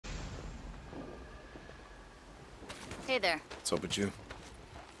Hey there. What's up with you?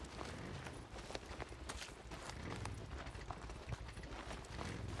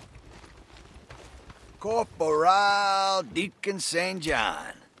 Corporal Deacon St.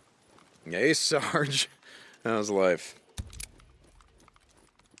 John. Hey, Sarge. How's life?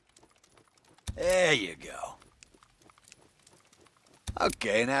 There you go.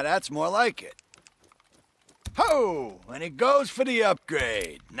 Okay, now that's more like it. Ho! And it goes for the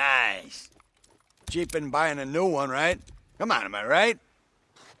upgrade. Nice. Cheaper than buying a new one, right? Come on, am I right?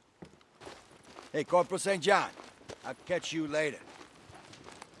 Hey, Corporal St. John. I'll catch you later.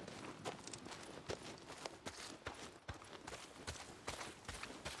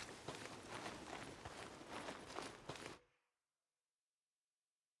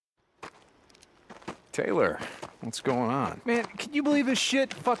 Taylor, what's going on? Man, can you believe this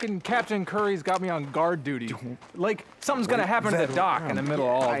shit? Fucking Captain Curry's got me on guard duty. Like, something's gonna happen to the dock in the middle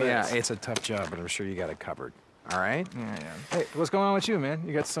of all this. Yeah, it's a tough job, but I'm sure you got it covered. All right? Yeah. Hey, what's going on with you, man?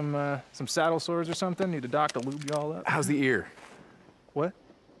 You got some saddle sores or something? Need a doc to lube you all up? How's the ear? What?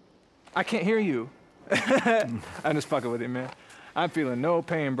 I can't hear you. I'm just fucking with you, man. I'm feeling no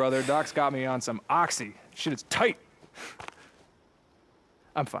pain, brother. Doc's got me on some oxy. Shit is tight.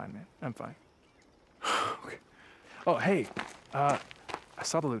 I'm fine, man. I'm fine. Okay. Oh, hey, I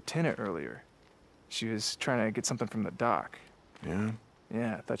saw the lieutenant earlier. She was trying to get something from the dock. Yeah?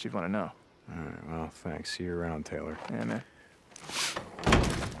 Yeah, I thought you'd want to know. All right, well, thanks. See you around, Taylor. Yeah, man.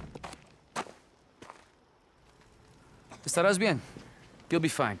 Estarás bien. You'll be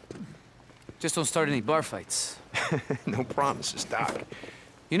fine. Just don't start any bar fights. No promises, Doc.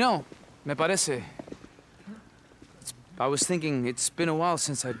 You know, me parece... I was thinking it's been a while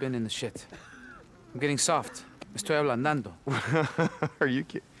since I've been in the shit. I'm getting soft. Estoy ablandando. Are you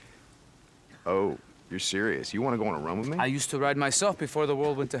kidding? Oh, you're serious? You want to go on a run with me? I used to ride myself before the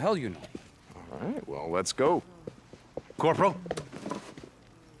world went to hell, you know. All right, well, let's go. Corporal?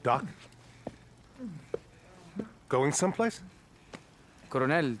 Doc? Going someplace?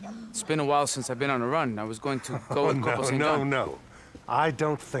 Coronel, it's been a while since I've been on a run. I was going to go with Corporal St. John. No. I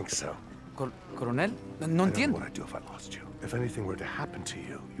don't think so. Coronel? No I don't know entiendo. what I'd do if I lost you. If anything were to happen to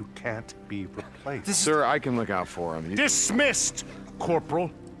you, you can't be replaced. Sir, I can look out for him. Dismissed,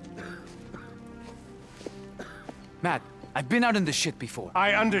 Corporal. Matt, I've been out in the shit before.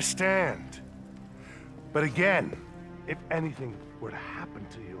 I understand. But again, if anything were to happen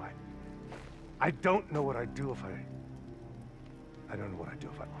to you, I don't know what I'd do if I don't know what I'd do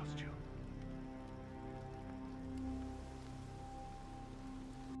if I lost you.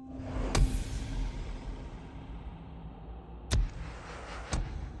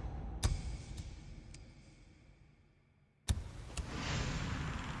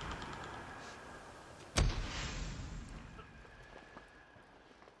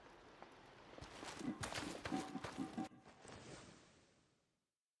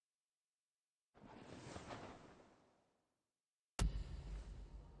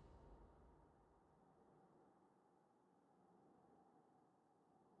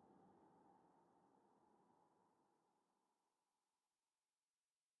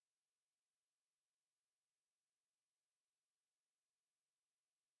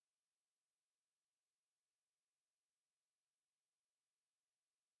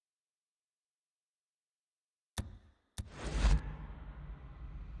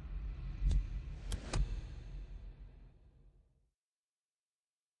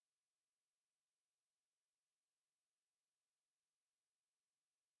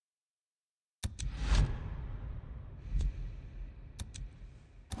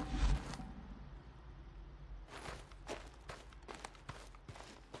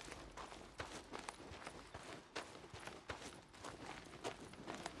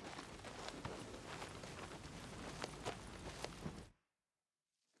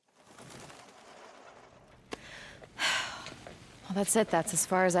 Well, that's it. That's as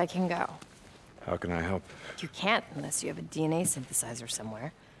far as I can go. How can I help? You can't unless you have a DNA synthesizer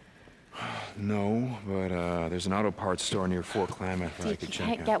somewhere. No, but there's an auto parts store near Fort Klamath that I Dude, could you check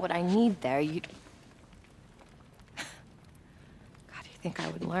can't out. get what I need there. God, you think I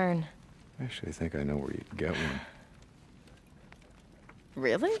would learn? I actually think I know where you can get one.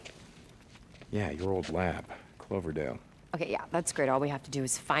 Really? Yeah, your old lab, Cloverdale. Okay, yeah, that's great. All we have to do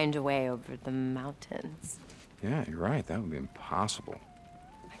is find a way over the mountains. Yeah, you're right. That would be impossible.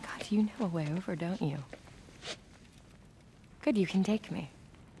 My God, you know a way over, don't you? Good, you can take me.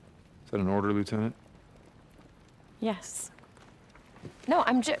 Is that an order, Lieutenant? Yes. No,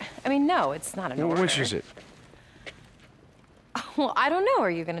 I mean, no, it's not an Well, order. which is it? Well, I don't know. Are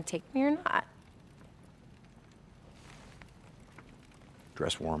you gonna take me or not?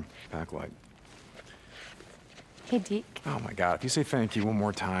 Dress warm, pack light. Hey, Deke. Oh my God, if you say thank you one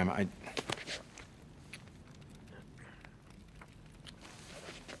more time,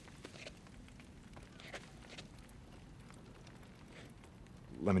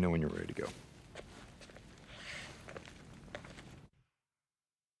 Let me know when you're ready to go.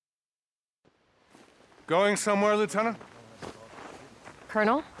 Going somewhere, Lieutenant?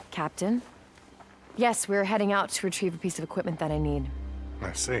 Colonel? Captain? Yes, we're heading out to retrieve a piece of equipment that I need.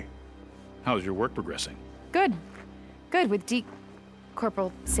 I see. How's your work progressing? Good. Good. With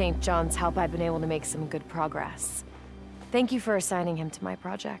Corporal St. John's help, I've been able to make some good progress. Thank you for assigning him to my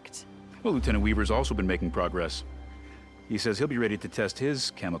project. Well, Lieutenant Weaver's also been making progress. He says he'll be ready to test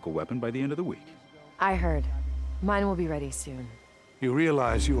his chemical weapon by the end of the week. I heard. Mine will be ready soon. You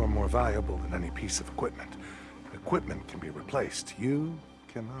realize you are more valuable than any piece of equipment. Equipment can be replaced. You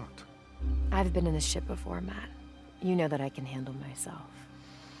cannot. I've been in this ship before, Matt. You know that I can handle myself.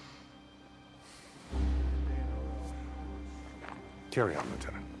 Carry on,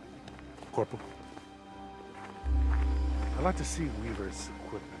 Lieutenant. Corporal. I'd like to see Weaver's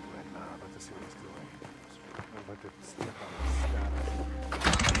equipment right now. I'd like to see what he's doing. I'd like to step on his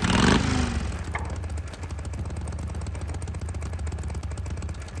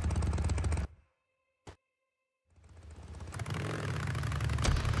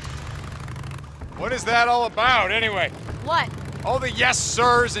What is that all about, anyway? What? All the yes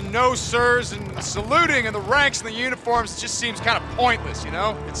sirs and no sirs and the saluting and the ranks and the uniforms just seems kind of pointless, you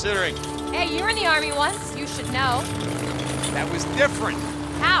know? Considering Hey, you were in the Army once. You should know. that was different.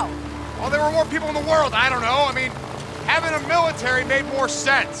 How? Well, there were more people in the world, I don't know. I mean, having a military made more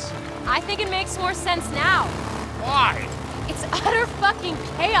sense. I think it makes more sense now. Why? It's utter fucking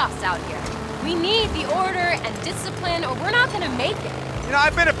chaos out here. We need the order and discipline, or we're not gonna make it. You know,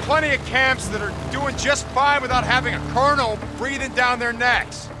 I've been at plenty of camps that are doing just fine without having a colonel breathing down their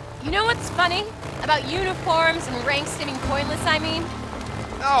necks. You know what's funny? About uniforms and ranks seeming pointless, I mean?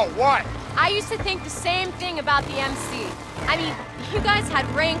 No, what? I used to think the same thing about the MC. I mean, you guys had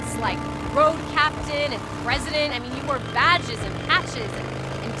ranks like road captain and president. I mean, you wore badges and patches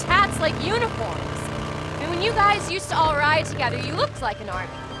and tats like uniforms. I mean, when you guys used to all ride together, you looked like an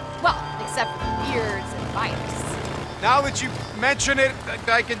army. Well, except for beards and bikes. Now that you mention it,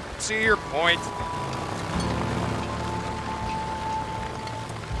 I can see your point.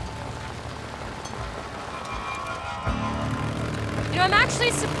 You know, I'm actually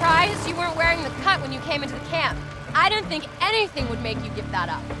surprised you weren't wearing the cut when you came into the camp. I didn't think anything would make you give that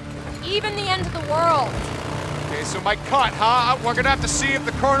up. Even the end of the world. Okay, so my cut, huh? We're gonna have to see if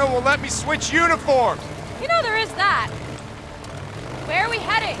the colonel will let me switch uniforms. You know there is that. Where are we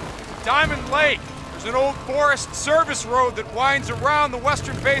heading? Diamond Lake. There's an old forest service road that winds around the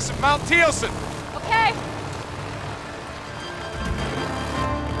western base of Mount Thielsen. Okay.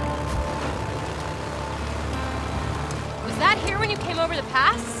 Was that here when you came over the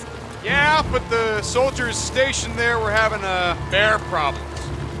pass? Yeah, but the soldiers stationed there were having bear problems.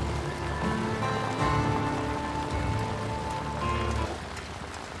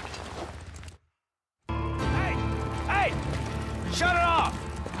 Hey! Shut it off!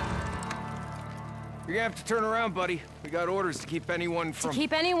 You're gonna have to turn around, buddy. We got orders to keep anyone from... To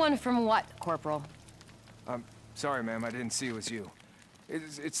keep anyone from what, Corporal? Sorry, ma'am. I didn't see it was you.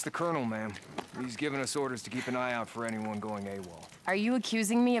 It's the Colonel, ma'am. He's given us orders to keep an eye out for anyone going AWOL. Are you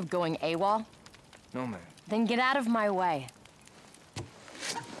accusing me of going AWOL? No, ma'am. Then get out of my way.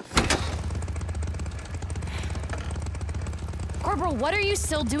 Corporal, what are you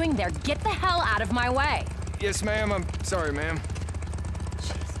still doing there? Get the hell out of my way. Yes, ma'am. I'm sorry, ma'am.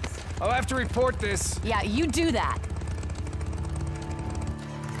 I'll have to report this. Yeah, you do that.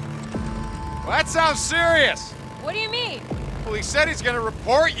 Well, that sounds serious. What do you mean? Well, he said he's gonna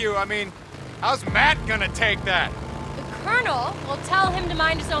report you. I mean, how's Matt gonna take that? The Colonel will tell him to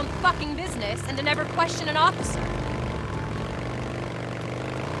mind his own fucking business and to never question an officer.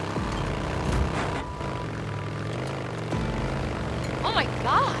 Oh my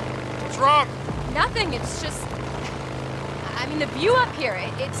God. What's wrong? Nothing, it's just... I mean, the view up here,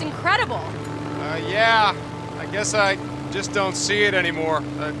 it's incredible. Yeah. I guess I just don't see it anymore.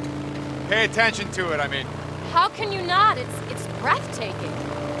 Pay attention to it, I mean. How can you not? It's breathtaking.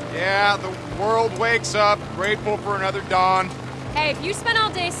 Yeah, the world wakes up, grateful for another dawn. Hey, if you spent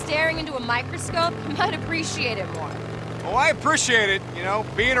all day staring into a microscope, you might appreciate it more. Oh, I appreciate it. You know,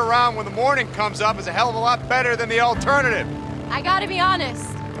 being around when the morning comes up is a hell of a lot better than the alternative. I gotta be honest.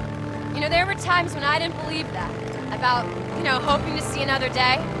 You know, there were times when I didn't believe that. About, you know, hoping to see another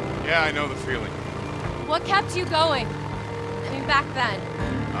day. Yeah, I know the feeling. What kept you going? I mean, back then.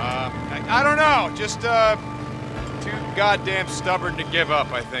 I don't know. Just, too goddamn stubborn to give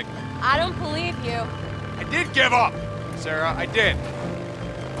up, I think. I don't believe you. I did give up, Sarah, I did.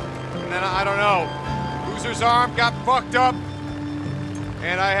 And then, I don't know, Boozer's arm got fucked up,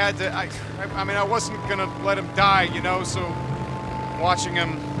 and I had to, I mean, I wasn't gonna let him die, you know, so watching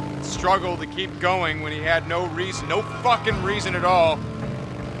him struggle to keep going when he had no reason, no fucking reason at all,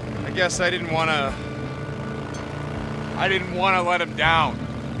 I guess I didn't wanna let him down.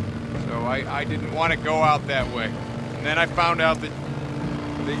 So I didn't want to go out that way. And then I found out that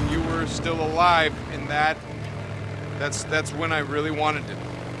you were still alive, and that's when I really wanted to.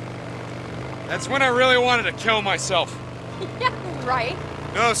 That's when I really wanted to kill myself. Yeah, right.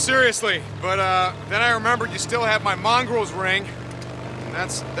 No, seriously. But then I remembered you still have my mongrel's ring, and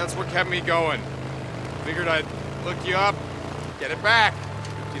that's what kept me going. Figured I'd look you up, get it back.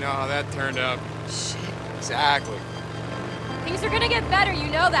 You know how that turned out. Shit. Exactly. Things are gonna get better, you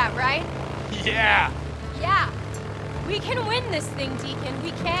know that, right? Yeah. Yeah. We can win this thing, Deacon. We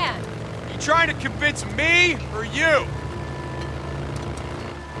can. You trying to convince me or you?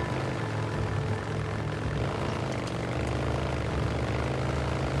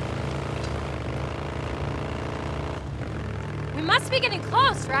 We must be getting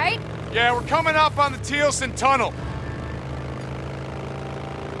close, right? Yeah, we're coming up on the Tealson Tunnel.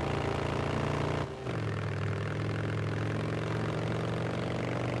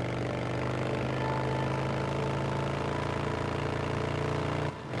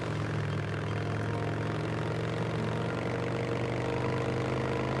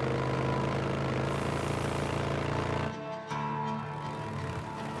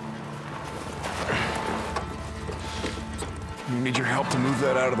 Need your help to move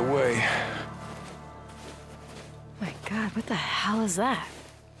that out of the way. My God, what the hell is that?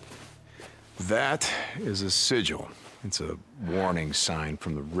 That is a sigil. It's a warning sign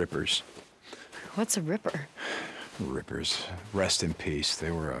from the Rippers. What's a ripper? Rippers, rest in peace.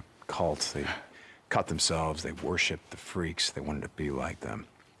 They were a cult. They cut themselves. They worshipped the freaks. They wanted to be like them.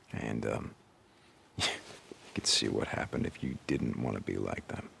 And, you could see what happened if you didn't want to be like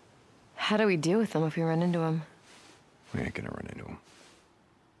them. How do we deal with them if we run into them? We ain't gonna run into them.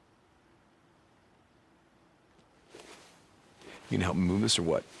 You can help me move this or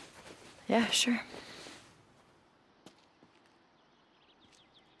what? Yeah, sure.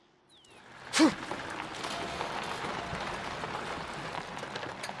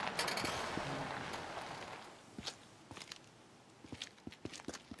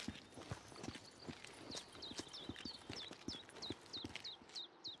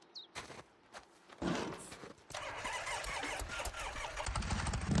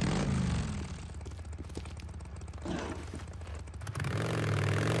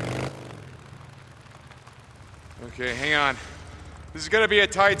 Okay, hang on. This is gonna be a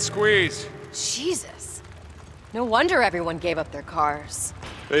tight squeeze. Jesus. No wonder everyone gave up their cars.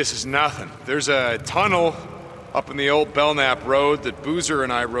 This is nothing. There's a tunnel up in the old Belknap Road that Boozer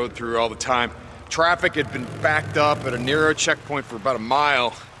and I rode through all the time. Traffic had been backed up at a narrow checkpoint for about a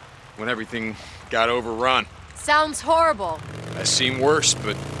mile when everything got overrun. Sounds horrible. I've seen worse,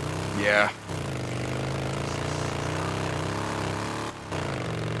 but yeah.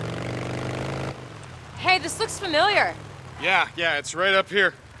 Hey, this looks familiar. Yeah, it's right up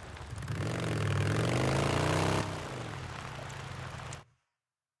here.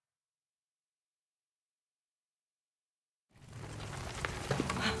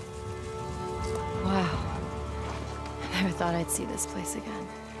 Wow. I never thought I'd see this place again.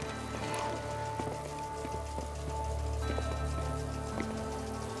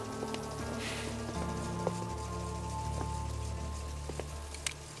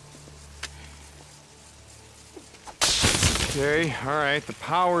 Okay, all right, the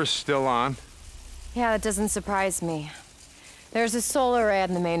power's still on. Yeah, that doesn't surprise me. There's a solar array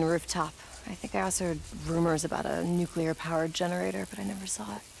on the main rooftop. I think I also heard rumors about a nuclear-powered generator, but I never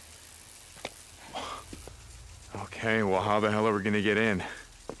saw it. Okay, well, how the hell are we gonna get in?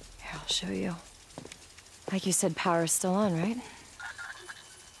 Here, I'll show you. Like you said, power's still on, right?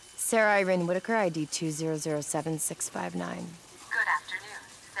 Sarah Irene Whitaker, ID 2007659. Good afternoon,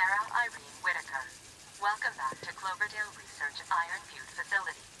 Sarah Irene Whitaker. Welcome back to Cloverdale Research Iron Butte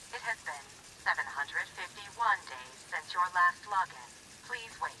facility. It has been 751 days since your last login.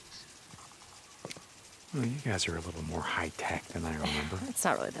 Please wait. Well, you guys are a little more high-tech than I remember. It's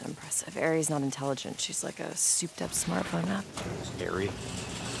not really that impressive. Ari's not intelligent. She's like a souped-up smartphone app. Ari?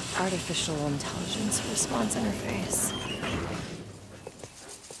 Artificial intelligence response interface.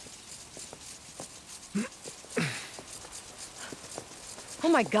 Oh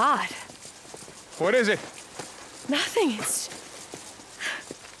my God. What is it? Nothing. It's...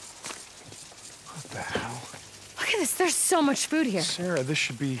 What the hell? Look at this. There's so much food here. Sarah, this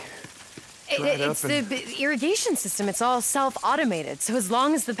should be... dried up It's and... the irrigation system. It's all self-automated. So as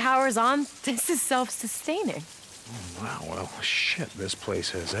long as the power's on, this is self-sustaining. Oh, wow, well, shit, this place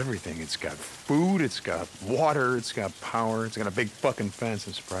has everything. It's got food, it's got water, it's got power, it's got a big fucking fence.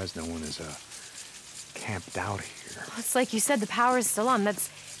 I'm surprised no one is, camped out here. Well, it's like you said, the power is still on. That's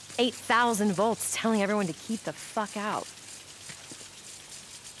 8,000 volts telling everyone to keep the fuck out.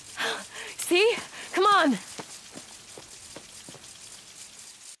 See? Come on!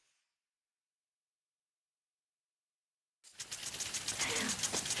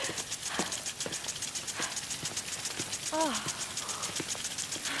 Oh.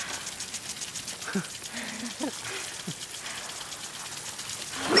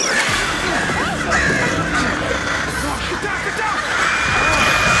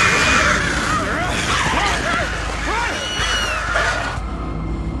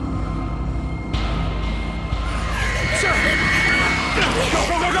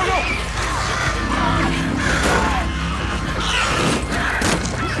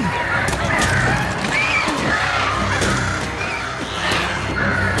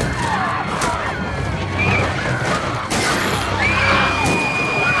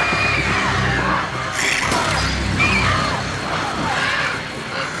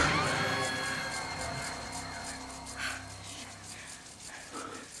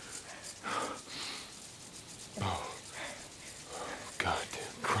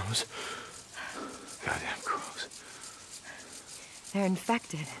 They're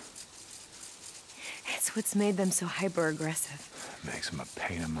infected. It's what's made them so hyper-aggressive. Makes them a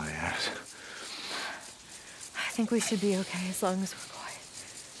pain in my ass. I think we should be okay as long as we're quiet.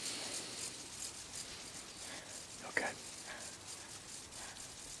 Okay.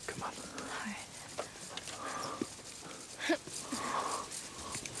 Come on. All right.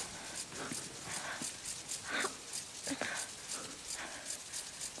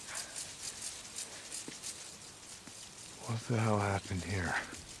 What the hell happened here?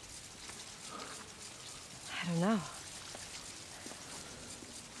 I don't know.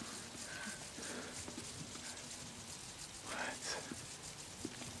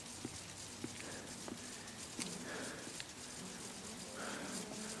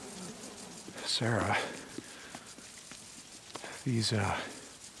 Sarah, these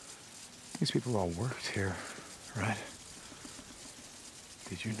people all worked here, right?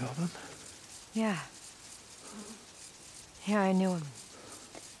 Did you know them? Yeah. Yeah, I knew him.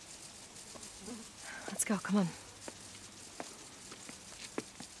 Let's go, come on.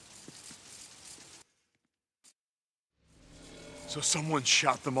 So someone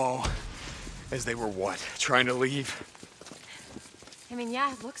shot them all as they were what? Trying to leave? I mean,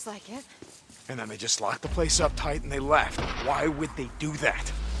 yeah, it looks like it. And then they just locked the place up tight and they left. Why would they do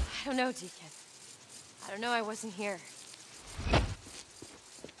that? I don't know, Deacon. I don't know, I wasn't here.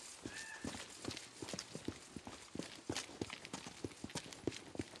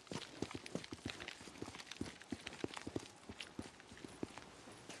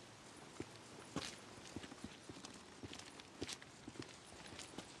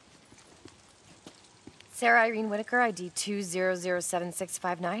 Sarah Irene Whitaker, ID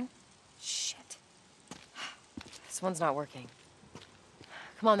 2007659. Shit. This one's not working.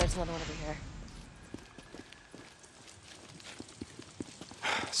 Come on, there's another one over here.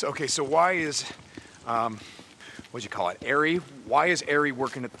 So, okay, so why is, what'd you call it, Ari? Why is Ari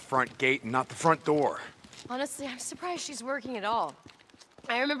working at the front gate and not the front door? Honestly, I'm surprised she's working at all.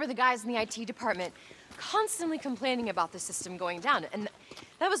 I remember the guys in the IT department constantly complaining about the system going down, and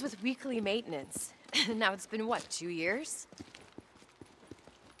that was with weekly maintenance. Now it's been, what, 2 years?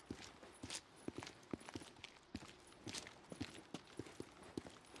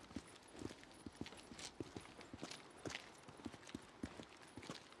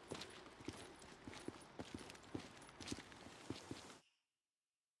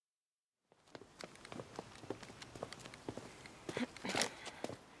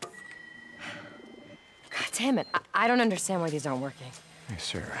 God damn it, I don't understand why these aren't working. Hey,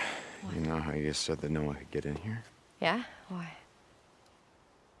 Sarah, you know how you just said that no one could get in here? Yeah? Why?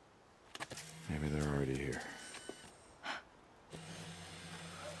 Maybe they're already here.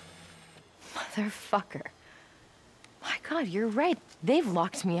 Motherfucker. My God, you're right. They've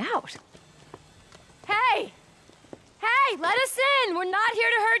locked me out. Hey! Hey, let us in! We're not here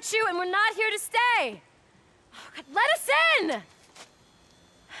to hurt you, and we're not here to stay! Oh, God, let us in!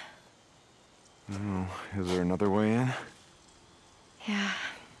 Oh, is there another way in? Yeah.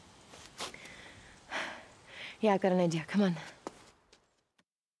 Yeah, I've got an idea. Come on.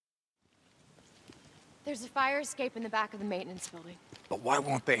 There's a fire escape in the back of the maintenance building. But why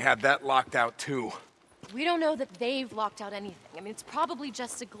won't they have that locked out too? We don't know that they've locked out anything. I mean, it's probably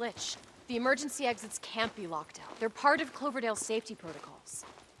just a glitch. The emergency exits can't be locked out. They're part of Cloverdale's safety protocols.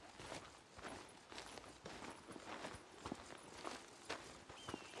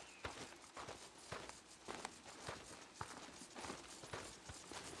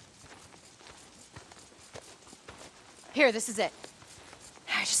 Here, this is it.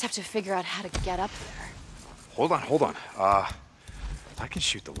 I just have to figure out how to get up there. Hold on. I can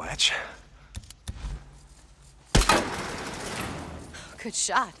shoot the latch. Good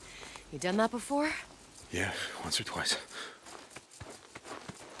shot. You done that before? Yeah, once or twice.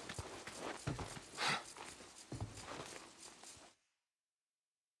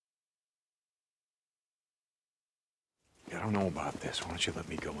 I don't know about this. Why don't you let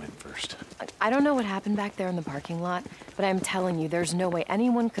me go in first? I don't know what happened back there in the parking lot, but I'm telling you, there's no way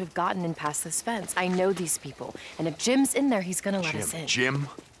anyone could have gotten in past this fence. I know these people, and if Jim's in there, he's gonna let us in. Jim,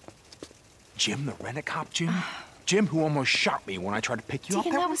 the rent-a-cop Jim? Jim, who almost shot me when I tried to pick you up.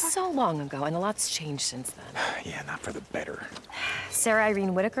 Deacon, that was so long ago, and a lot's changed since then. Yeah, not for the better. Sarah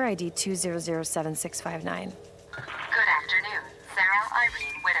Irene Whitaker, ID 2007659. Good afternoon, Sarah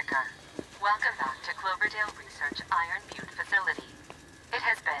Irene Whitaker. Welcome back to Cloverdale Research Iron Butte facility. It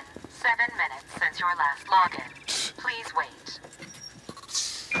has been 7 minutes since your last login. Please wait.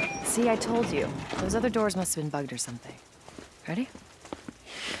 See, I told you. Those other doors must have been bugged or something. Ready?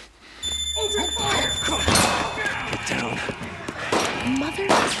 Open fire! Get down.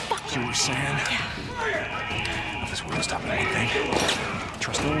 Motherfucker! You were saying? This won't stop at anything.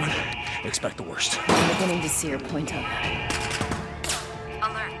 Trust no one. Expect the worst. I'm beginning to see your point on that.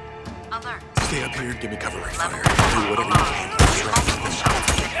 Alert. Stay up here and give me cover and fire. Do whatever you can.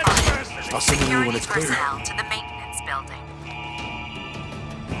 I'll signal you when it's clear. Personnel to the maintenance building.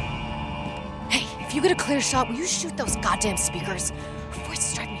 Hey, if you get a clear shot, will you shoot those goddamn speakers?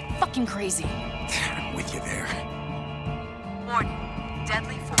 Voices drive me fucking crazy. I'm with you there. Warning.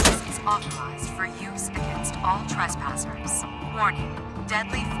 Deadly force is authorized for use against all trespassers. Warning.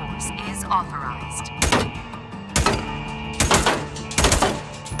 Deadly force is authorized.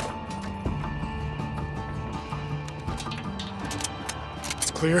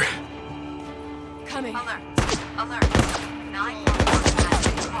 It's clear. Coming. Alert. 911 has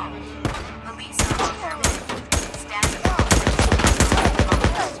been called. Police are on their way. Stand by.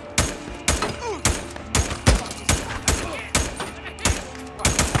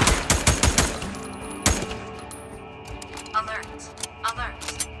 Alert.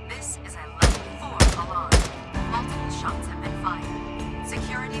 This is a level 4 alarm. Multiple shots have been fired.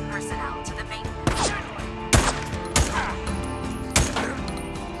 Security personnel to the maintenance building.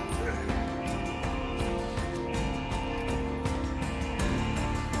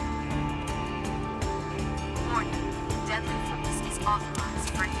 Warning. Deadly force is authorized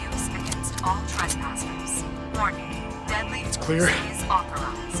for use against all trespassers. Warning. Deadly force clear. is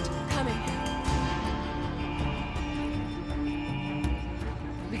authorized. Coming.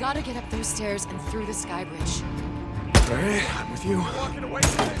 We gotta get up those stairs and through the sky bridge. All right, I'm with you. Walking away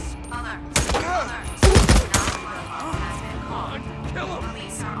from this. Alert. 911 has been called. Kill him.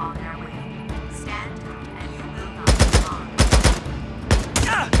 Police are on their way. Stand down and you will not be harmed.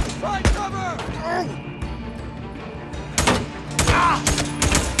 Find cover!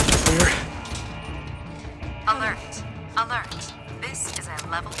 Clear. Alert. This is a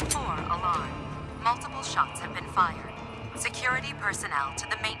level 4 alarm. Multiple shots have been fired. Security personnel to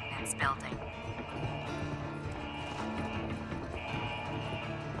the maintenance building.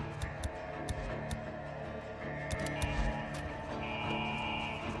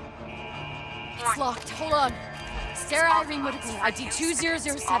 It's locked. Hold on. Sarah Irene Whitaker, ID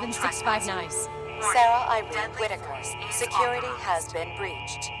 2007659. Sarah Irene Whitaker, security has been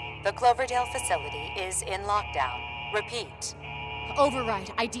breached. The Cloverdale facility is in lockdown. Repeat.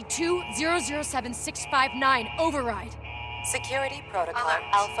 Override. ID 2007659. Override. Security protocol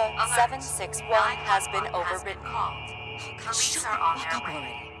Alpha 761 has been overridden. Police are on their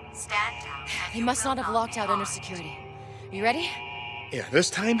way. Stand down. They must not have locked out under security. You ready? Yeah, this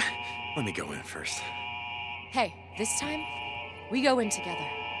time, let me go in first. Hey, this time, we go in together.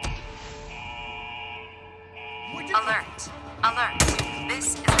 Alert.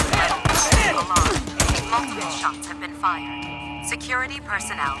 This is a level 4 alarm. Multiple shots have been fired. Security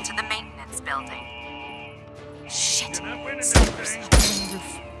personnel to the maintenance building. Shit. Snipers up on the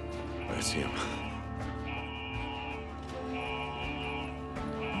roof. I see him.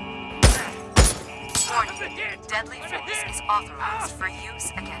 Warning. Deadly force is authorized for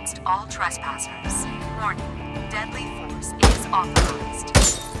use against all trespassers. Warning. Deadly force is authorized.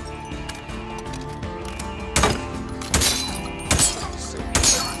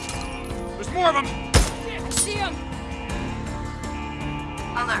 There's more of them! I see him.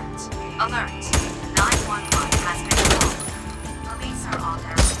 Alert! Alert! 911 has been called. Police are on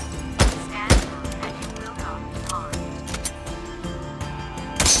their way. Stand down and you will not be harmed.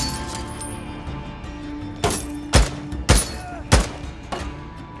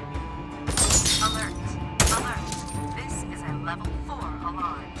 Alert! Alert! This is a level 4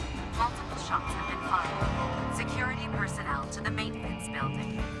 alarm. Multiple shots have been fired. Security personnel to the maintenance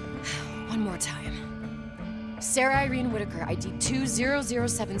building. One more time. Sarah Irene Whitaker, ID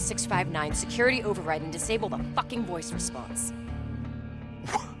 2007659. Security override and disable the fucking voice response.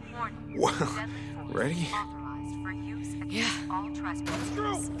 Warning. Well, Deadly force ready? Authorized for use against Yeah. all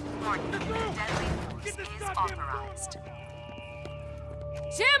trespassers. Warning. Deadly force is authorized.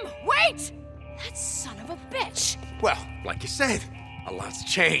 Jim, wait! That son of a bitch! Well, like you said, a lot's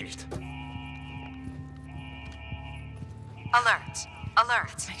changed. Alert! Alert!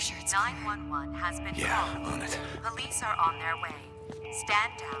 Let's make sure it's 911 has been Yeah, called. on it. Police are on their way.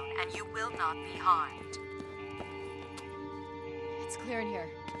 Stand down and you will not be harmed. It's clear in here.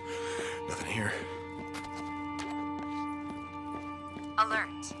 Nothing here.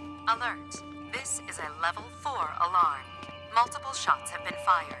 Alert! Alert! This is a level 4 alarm. Multiple shots have been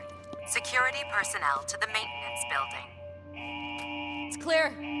fired. Security personnel to the maintenance building. It's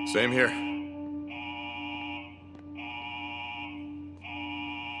clear. Same here.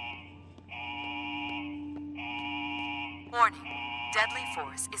 Warning. Deadly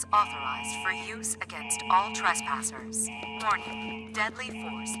force is authorized for use against all trespassers. Warning. Deadly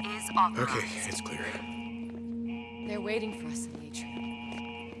force is authorized. Okay, it's clear. They're waiting for us in the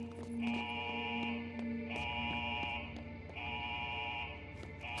atrium.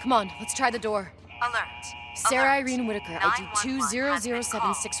 Come on, let's try the door. Alert. Sarah Alert. Irene Whitaker, ID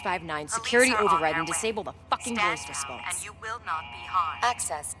 2007659. Security Police are on override their and way. disable the fucking Stand voice down response. and you will not be harmed.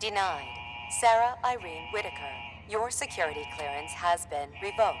 Access denied. Sarah Irene Whitaker, your security clearance has been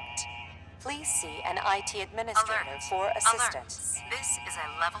revoked. Please see an IT administrator Alert. for assistance. Alert. This is a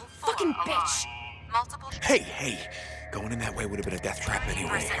level 4 Fucking alarm. bitch. Multiple. Hey! Going in that way would have been a death trap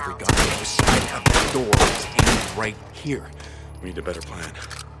anyway. Every gun Personnel. on the side of the door is aimed right here. We need a better plan.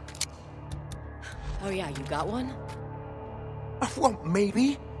 Oh yeah, you got one? Well,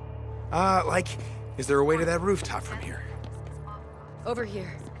 maybe. Is there a way to that rooftop from here? Over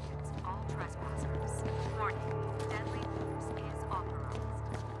here. All trespassers. Warning. Deadly force is authorized.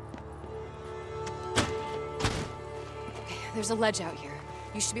 Okay, there's a ledge out here.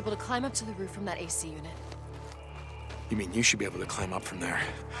 You should be able to climb up to the roof from that AC unit. You mean you should be able to climb up from there?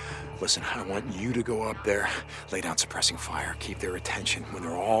 Listen, I want you to go up there, lay down suppressing fire, keep their attention. When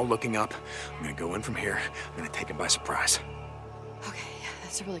they're all looking up, I'm gonna go in from here. I'm gonna take them by surprise. Okay, yeah,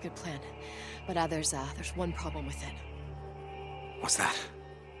 that's a really good plan. But there's one problem with it. What's that?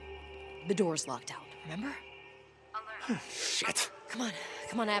 The door's locked out, remember? Alert. Shit. Come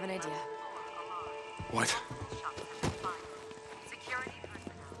on, I have an idea. What? Shots have been fired. Security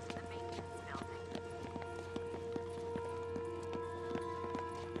personnel to the maintenance building.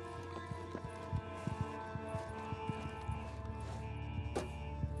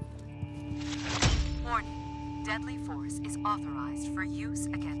 Warning. Deadly force is authorized for use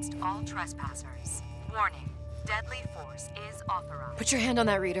against all trespassers. Warning. Deadly force is authorized. Put your hand on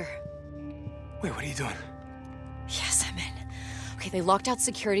that reader. Wait, what are you doing? Yes, I'm in. Okay, they locked out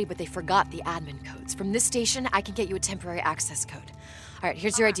security, but they forgot the admin codes. From this station, I can get you a temporary access code. All right,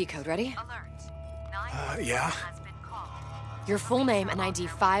 here's your ID code. Ready? Alert. Yeah? Has been called. Your full name and ID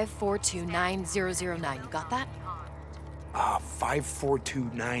 5429009. You got that?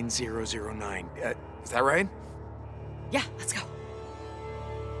 5429009. Is that right? Yeah, let's go.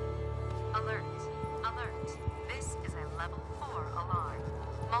 Alert. Alert. This is a level 4 alarm.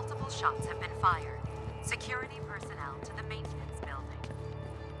 Multiple shots have been fired. Security personnel to the maintenance building.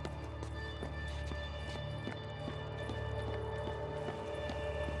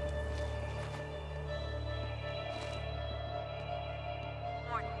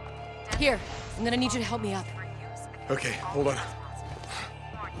 Warning. Here, I'm gonna need you to help me up. For use against Okay, all hold on. trespassers.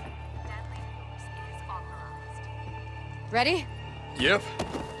 Warning. Deadly force is authorized. Ready? Yep.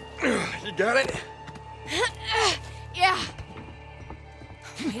 You got it? Yeah.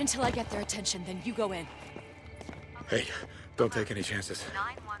 Wait until I get their attention, then you go in. Hey, don't take any chances.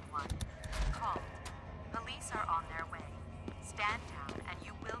 911 called. Police are on their way. Stand down and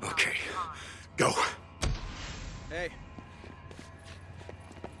you will not Okay. be harmed. Go. Hey.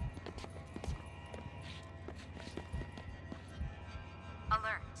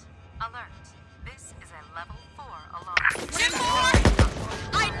 Alert. Alert. This is a level 4 alarm. Jim Moore!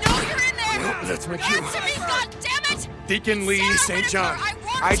 I know you're in there! That's my cue. Answer me, goddammit! Deacon Lee Sarah St. John. Whitaker,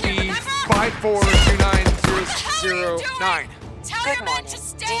 I warned you, ID remember? 5429009. Tell your Good men morning. to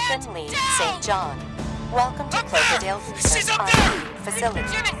stay Deacon Lee St. John, welcome to Cloverdale Research Iron View facility.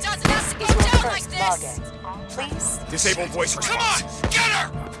 Jim, it doesn't have to go This is your down like first this! login. Please. Disable voice response. Come on! Get her!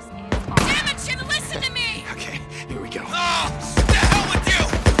 Damn it, Jim, listen to me! Okay, here we go. Oh, the hell with you!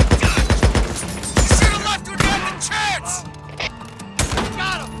 You should have left when you had the chance!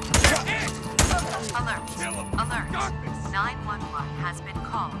 Got him! Alert. Alert. 911 has been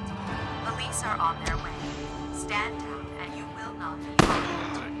called. Police are on their way. Stand down and you will not be harmed.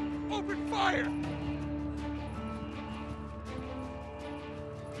 Open fire!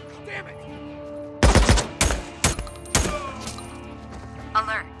 Damn it!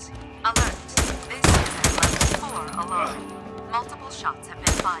 Alert. Alert. This is a level 4 alarm. Multiple shots have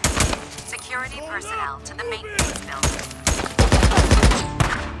been fired. Security personnel to the maintenance building.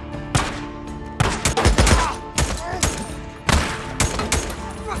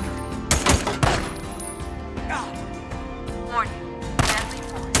 Warning. Deadly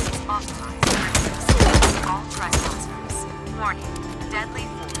force is authorized. All trespassers. Warning. Deadly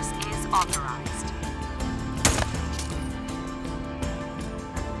force is authorized.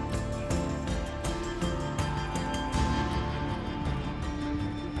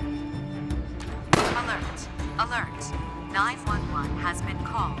 Alert. Alert. 911 has been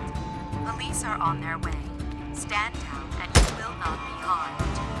called. Police are on their way. Stand down and you will not be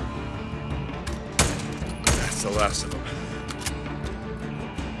harmed. That's the last of them.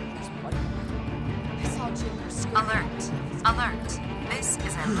 Alert. Alert. This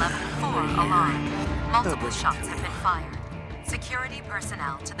is a level 4 alarm. Multiple shots have been fired. Security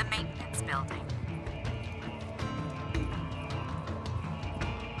personnel to the maintenance building.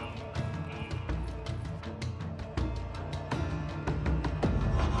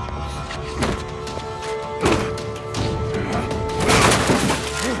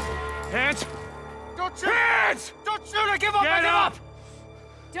 Hands! Don't shoot! Hands! Don't shoot! I give up! I give up!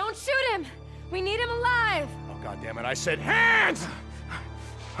 Don't shoot him! We need him alive! Oh, God damn it, I said hands!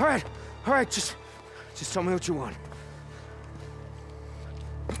 All right, just tell me what you want.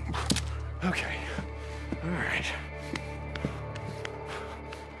 Okay. All right.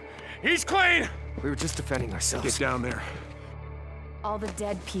 He's clean! We were just defending ourselves. Get down there. All the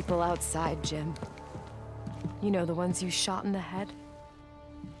dead people outside, Jim. You know, the ones you shot in the head?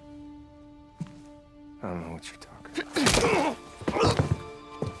 I don't know what you're talking about.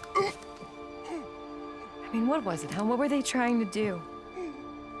 I mean, what was it, huh? What were they trying to do?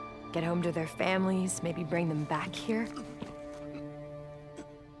 Get home to their families, maybe bring them back here?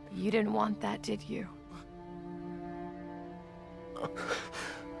 You didn't want that, did you?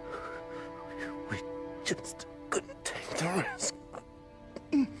 We just couldn't take the risk.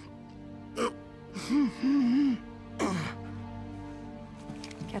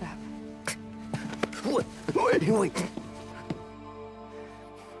 Get up. Wait.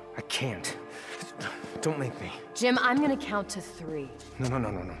 I can't. Don't make me. Jim, I'm gonna count to 3. No.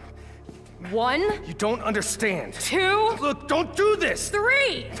 1, You don't understand. 2, Look, don't do this!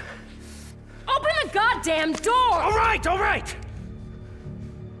 3! Open the goddamn door! All right!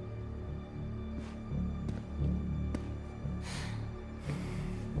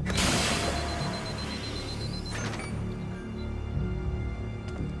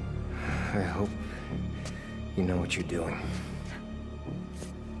 I hope you know what you're doing.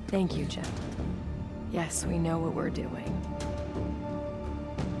 Thank you, Jim. Yes, we know what we're doing.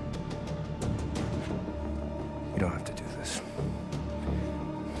 You don't have to do this.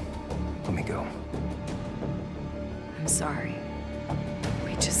 Let me go. I'm sorry.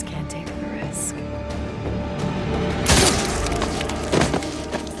 We just can't take the risk.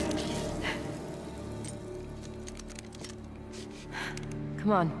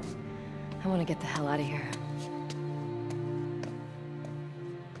 Come on. I want to get the hell out of here.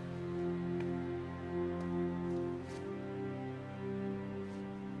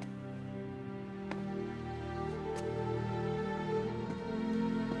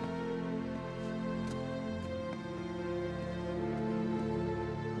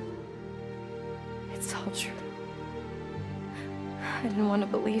 It's all true. I didn't want to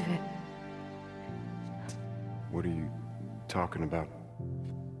believe it. What are you talking about?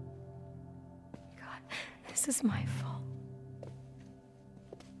 God, this is my fault.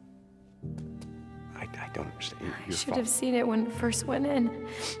 I don't understand. I should have seen it when it first went in.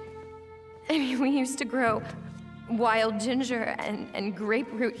 I mean, we used to grow wild ginger and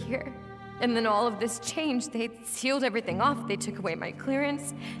grapefruit here. And then all of this changed. They sealed everything off. They took away my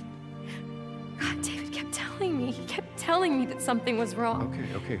clearance. God, David kept telling me. He kept telling me that something was wrong.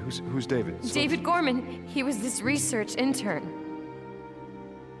 Okay. Who's David? David Gorman. He was this research intern.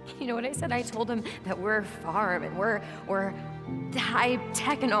 You know what I said? I told him that we're a farm and we're high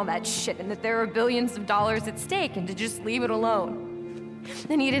tech and all that shit, and that there were billions of dollars at stake, and to just leave it alone.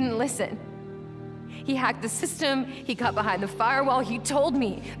 And he didn't listen. He hacked the system, he got behind the firewall, he told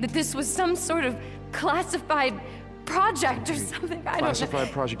me that this was some sort of classified project or something, I don't know.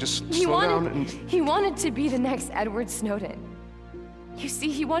 Classified project, just slow down and... He wanted to be the next Edward Snowden. You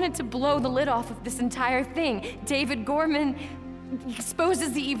see, he wanted to blow the lid off of this entire thing. David Gorman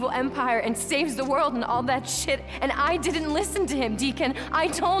exposes the evil empire and saves the world and all that shit, and I didn't listen to him, Deacon. I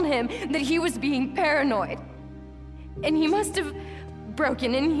told him that he was being paranoid. And he must have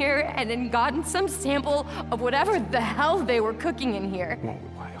broken in here and then gotten some sample of whatever the hell they were cooking in here. Whoa,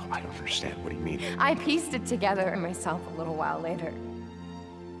 I don't understand. What do you mean? I pieced it together myself a little while later.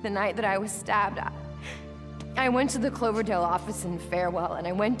 The night that I was stabbed, I went to the Cloverdale office in Farewell, and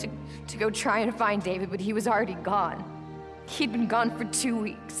I went to go try and find David, but he was already gone. He'd been gone for 2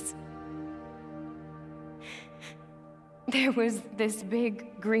 weeks. There was this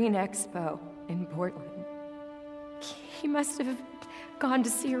big green expo in Portland. He must have gone to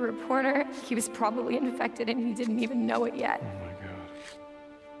see a reporter. He was probably infected and he didn't even know it yet. Oh my God.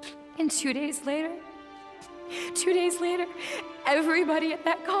 And 2 days later, everybody at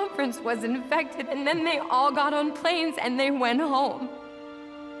that conference was infected, and then they all got on planes and they went home.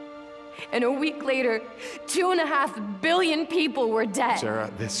 And a week later, 2.5 billion people were dead.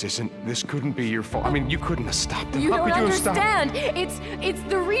 Sarah, this couldn't be your fault. I mean, you couldn't have stopped them. You How don't could you have stopped? understand. It's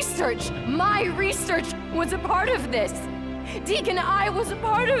the research. My research was a part of this. Deacon, I was a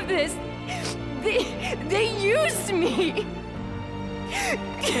part of this. They used me.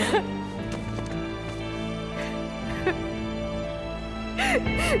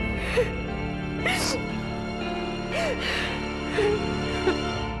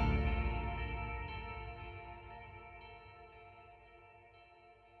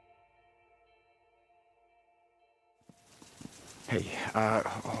 Hey,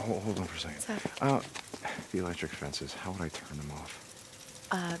 hold on for a second. The electric fences, how would I turn them off?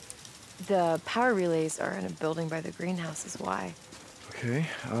 The power relays are in a building by the greenhouse is why. Okay,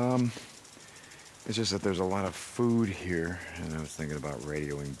 it's just that there's a lot of food here, and I was thinking about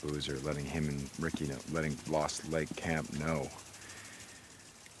radioing Boozer, letting him and Ricky know, letting Lost Lake Camp know.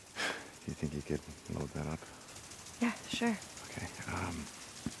 Do you think you could load that up? Yeah, sure. Okay, I'm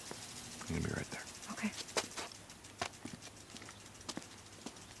gonna be right there. Okay.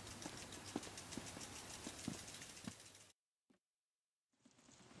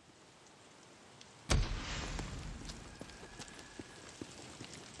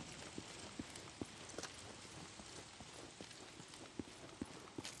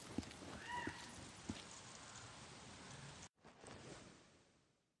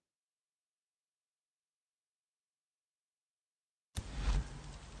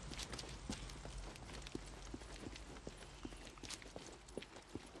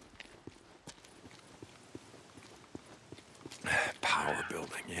 Power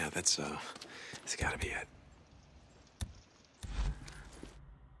building. Yeah, that's gotta be it.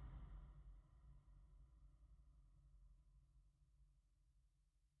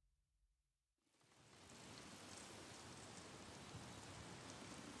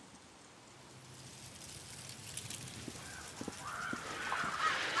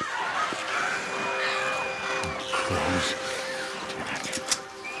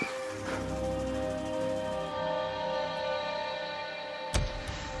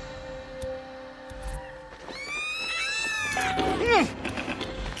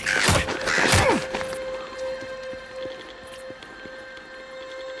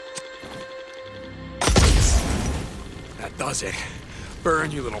 That does it.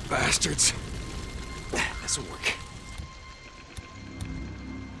 Burn, you little bastards. This'll work.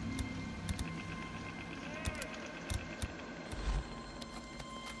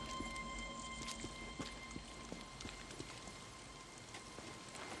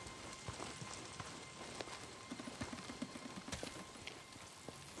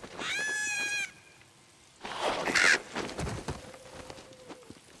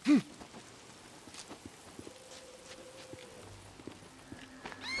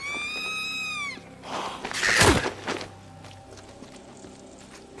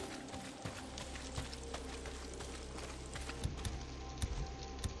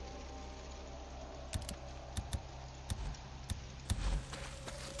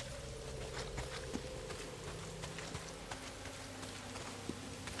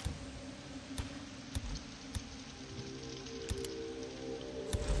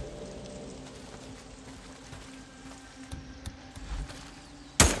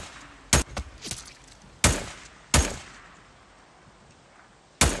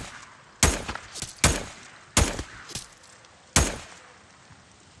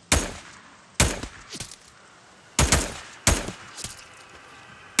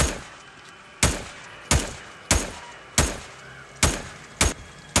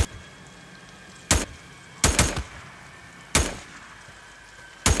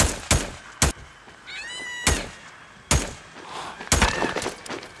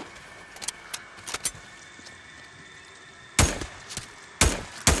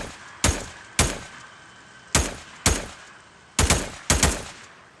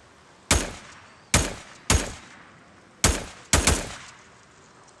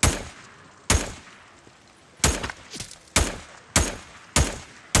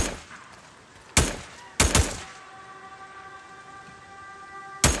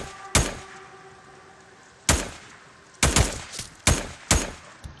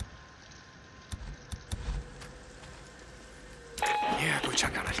 switch, I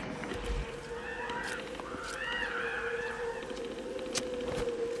got it.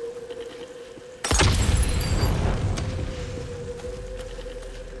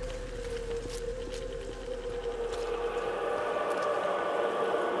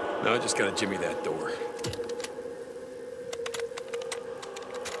 No, I just gotta jimmy that door.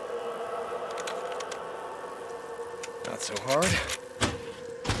 Not so hard.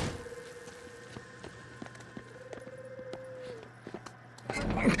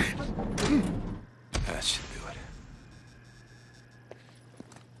 That should do it.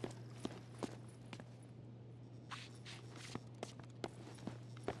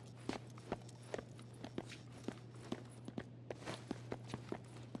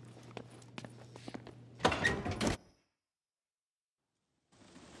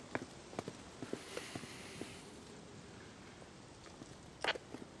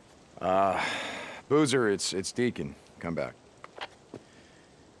 Boozer, it's Deacon. Come back.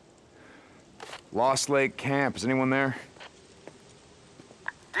 Lost Lake Camp. Is anyone there?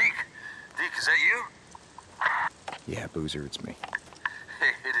 Deke, is that you? Yeah, Boozer, it's me.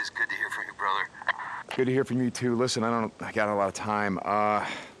 Hey, it is good to hear from you, brother. Good to hear from you too. Listen, I got a lot of time.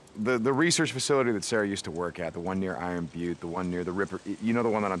 The research facility that Sarah used to work at, the one near Iron Butte, the one near the Ripper, you know the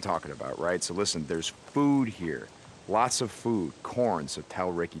one that I'm talking about, right? So listen, there's food here. Lots of food, corn, so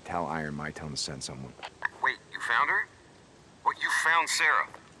tell Ricky, tell Iron Mike, tell him to send someone. Wait, you found her? What, you found Sarah?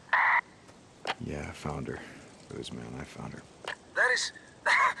 Yeah, I found her. Booze, man, I found her. That is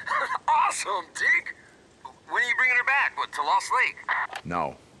awesome, Deke. When are you bringing her back? What, to Lost Lake?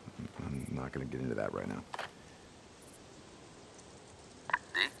 No, I'm not gonna get into that right now.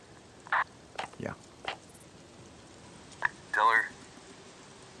 Deke? Yeah. Tell her.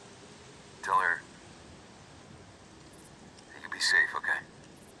 You can be safe, okay?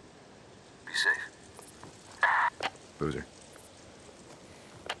 Be safe. Boozer.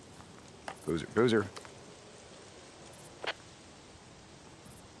 Boozer.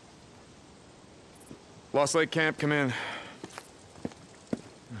 Lost Lake Camp, come in.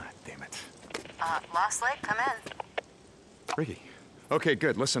 Ah, damn it. Lost Lake, come in. Ricky. Okay,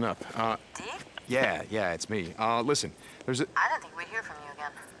 good, listen up. Deke? Yeah, it's me. Listen, there's a... I didn't think we'd hear from you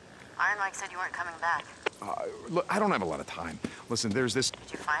again. Iron Mike said you weren't coming back. Look, I don't have a lot of time. Listen, there's this...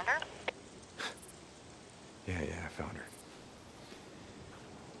 Did you find her? Yeah, I found her.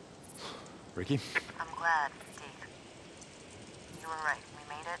 Ricky? I'm glad, Deke. You were right. We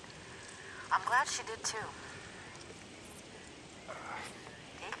made it. I'm glad she did too.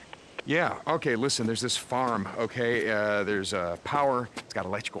 Deke? Yeah, okay, listen, there's this farm, okay? There's power, it's got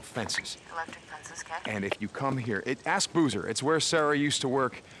electrical fences. Electric fences, okay? And if you come here, ask Boozer. It's where Sarah used to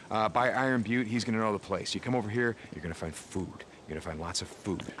work by Iron Butte. He's gonna know the place. You come over here, you're gonna find food. You're gonna find lots of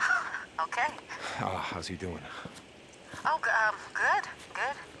food. Okay. How's he doing? Oh, good.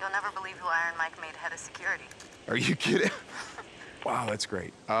 You'll never believe who Iron Mike made head of security. Are you kidding? Wow, that's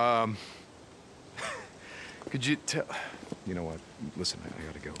great. Could you tell... You know what? Listen, I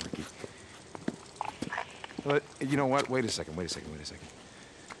gotta go, Ricky. But, you know what? Wait a second.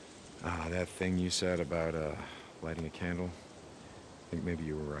 That thing you said about, lighting a candle, I think maybe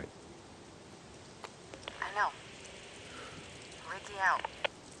you were right. I know. Ricky out.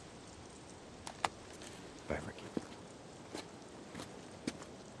 Bye, Ricky.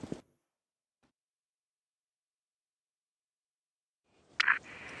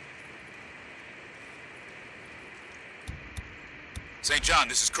 St. John,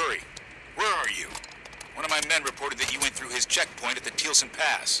 this is Curry. Where are you? One of my men reported that you went through his checkpoint at the Tealson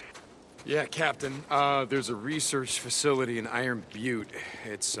Pass. Yeah, Captain. There's a research facility in Iron Butte.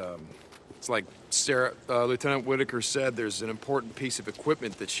 It's like Sarah, Lieutenant Whitaker said, there's an important piece of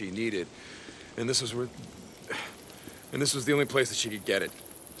equipment that she needed. And this was the only place that she could get it.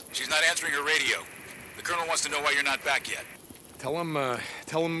 She's not answering her radio. The Colonel wants to know why you're not back yet. Tell him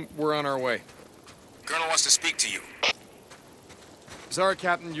we're on our way. The Colonel wants to speak to you. Sorry,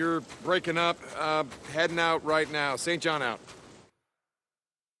 Captain, you're breaking up. Heading out right now. St. John out.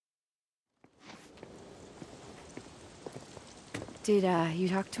 Did, you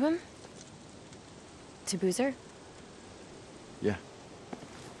talk to him? To Boozer? Yeah.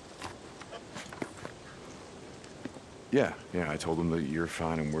 Yeah, I told him that you're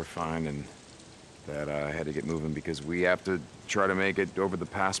fine and we're fine and that I had to get moving because we have to try to make it over the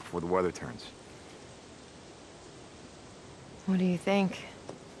pass before the weather turns. What do you think?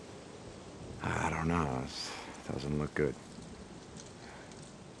 I don't know. It doesn't look good.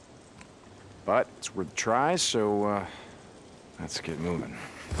 But it's worth a try, so, let's get moving.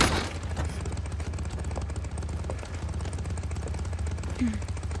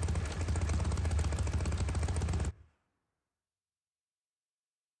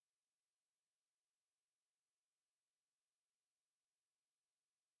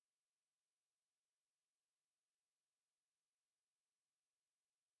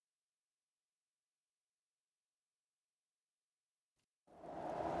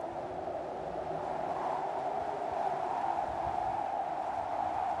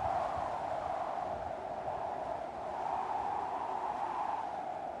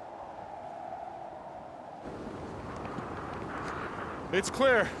 It's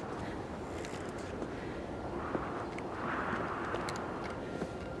clear.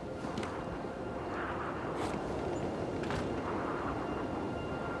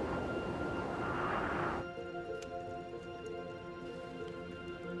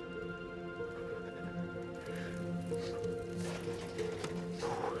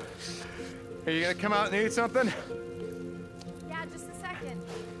 Are you gonna come out and eat something? Yeah, just a second.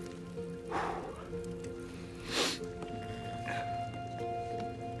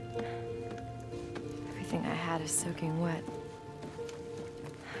 Everything I had is soaking wet.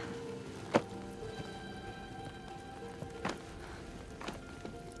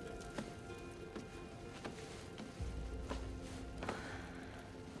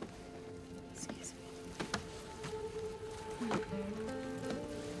 Excuse me.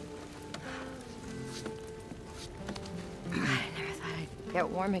 I never thought I'd get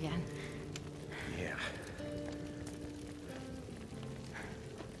warm again. Yeah.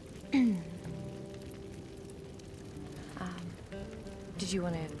 Did you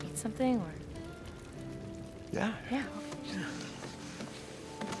want to eat something, or? Yeah? Yeah.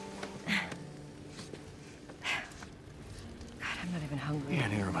 God, I'm not even hungry. Yeah,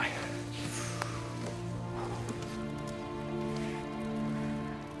 neither am I.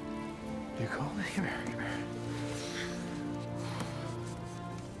 You cold? Come here, come here.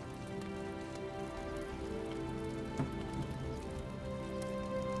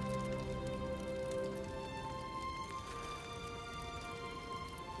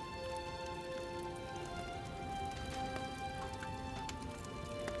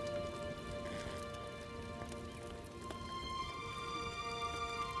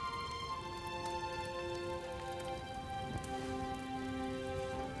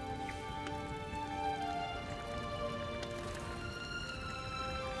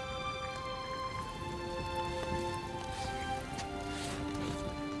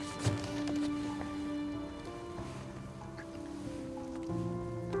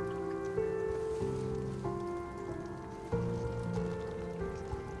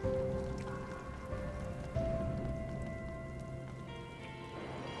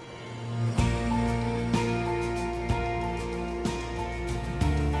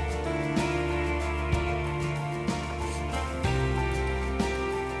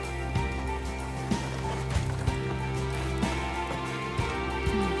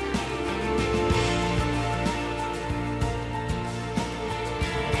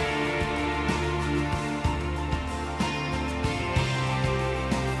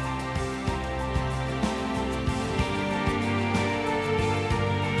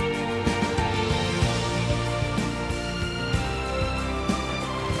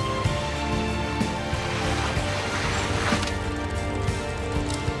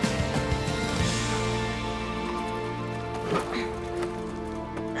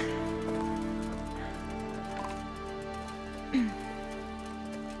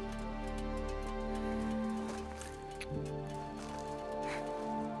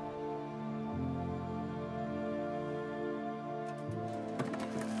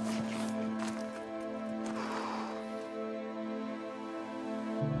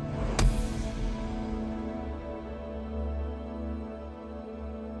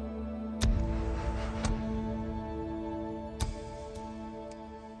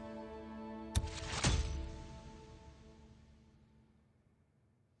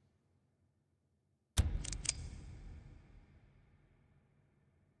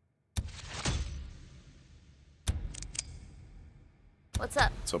 What's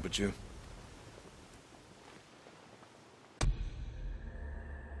up? What's up with you?